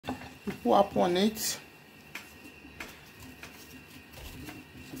You pour upon it.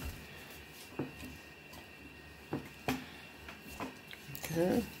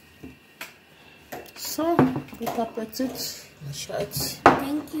 Okay. So, good appetite. Let's try it.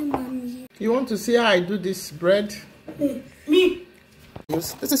 Thank you, Mommy. You want to see how I do this bread? Me.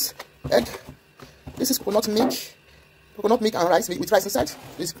 This is egg. This is coconut milk and rice with rice inside.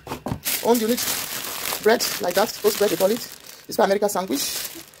 This only you need bread like that. Toast bread they call it. It's for American sandwich.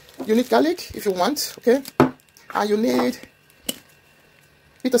 You need garlic if you want, okay? And you need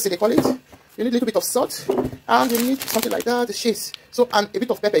bitter they call it. You need a little bit of salt, and you need something like that, the cheese. So, and a bit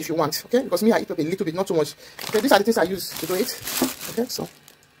of pepper if you want, okay? Because me, I eat a little bit, not too much. Okay, these are the things I use to do it. Okay, so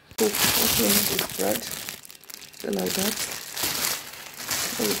also this bread, okay, like that.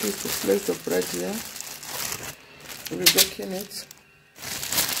 What we do is to place the bread here. We'll be baking it.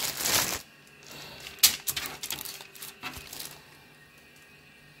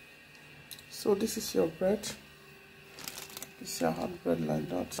 So this is your bread. This is your hard bread like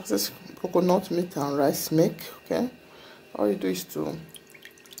that. This is coconut milk and rice milk, okay? All you do is to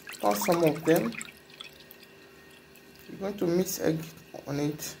pour some of them. You're going to mix egg on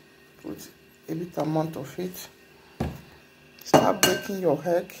it. Put a bit amount of it. Start breaking your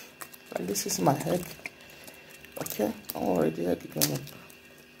egg. Like this is my egg. Okay? Don't worry, the egg is gonna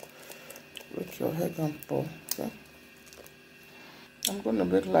break your egg and pour. Okay? I'm gonna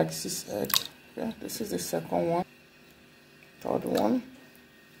break like 6 eggs. Okay? This is the second one. Third one.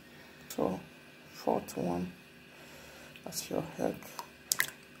 So, fourth one. That's your egg.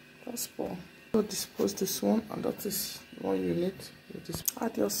 Just pour. So dispose this one, and that is what you need. You just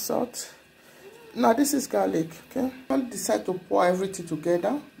add your salt. Now this is garlic, okay? I don't decide to pour everything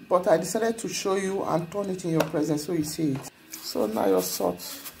together, but I decided to show you and turn it in your presence so you see it. So now your salt.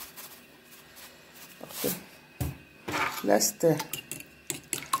 Okay. Let's stir.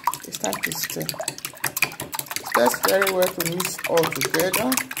 It's time to stir. Stir very well to mix all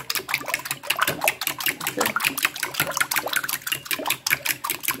together. Okay.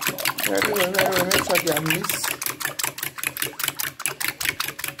 Very well, make sure they are mixed.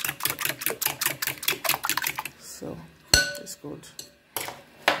 So, it's good.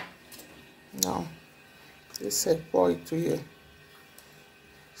 Now, this said pour it to here.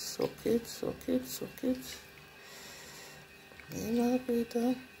 Soak it, soak it, soak it. A little bit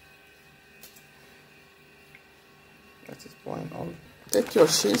down. That is pouring all. Take your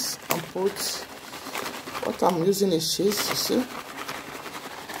cheese and put, what I'm using is cheese, you see.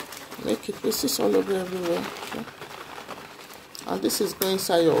 Make it pieces all over everywhere. Okay? And this is going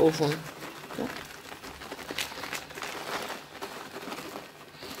inside your oven. Okay?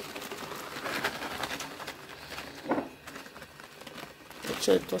 Make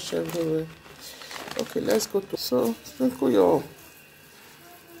sure it touch everywhere. Okay, let's go to. So sprinkle your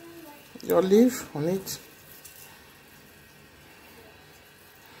leaf on it.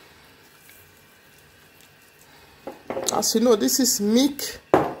 As you know, this is milk.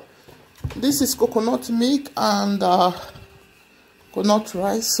 This is coconut milk and coconut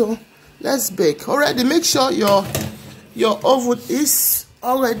rice. So let's bake. Already, make sure your oven is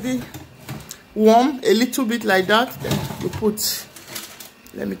already warm, a little bit like that. Then you put.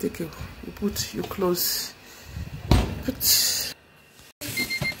 Let me take it. You put. You close. Put.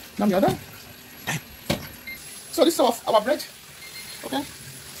 Now you're done. So this is our bread. Okay.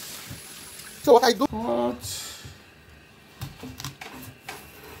 So what I do? What?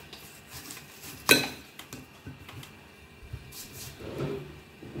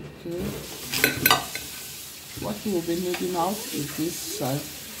 Okay. What you will be needing out is this side.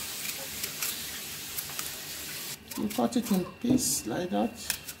 You cut it in pieces like that.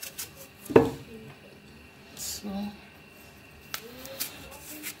 So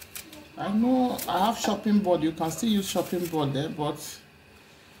I know I have chopping board. You can still use chopping board there, but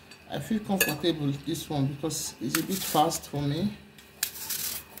I feel comfortable with this one because it's a bit fast for me.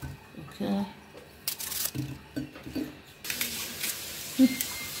 Okay.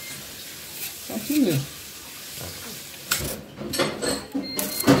 Continue.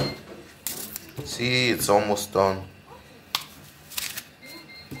 See, it's almost done.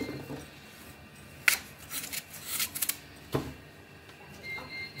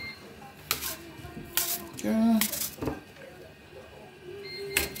 Okay.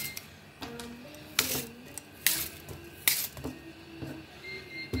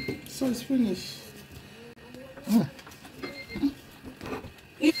 So it's finished.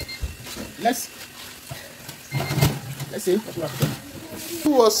 Let's see.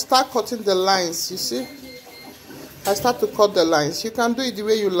 You will start cutting the lines. You see, I start to cut the lines. You can do it the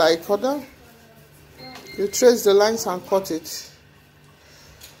way you like. Other, you trace the lines and cut it.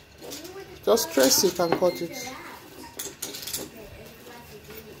 Just trace it and cut it.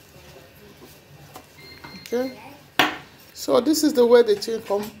 Okay. So this is the way the thing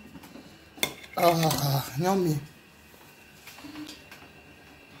come. Yummy.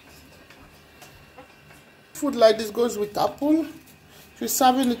 Food like this goes with apple. If you're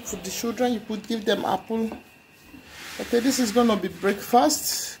serving it for the children, you could give them apple. Okay, this is gonna be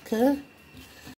breakfast. Okay.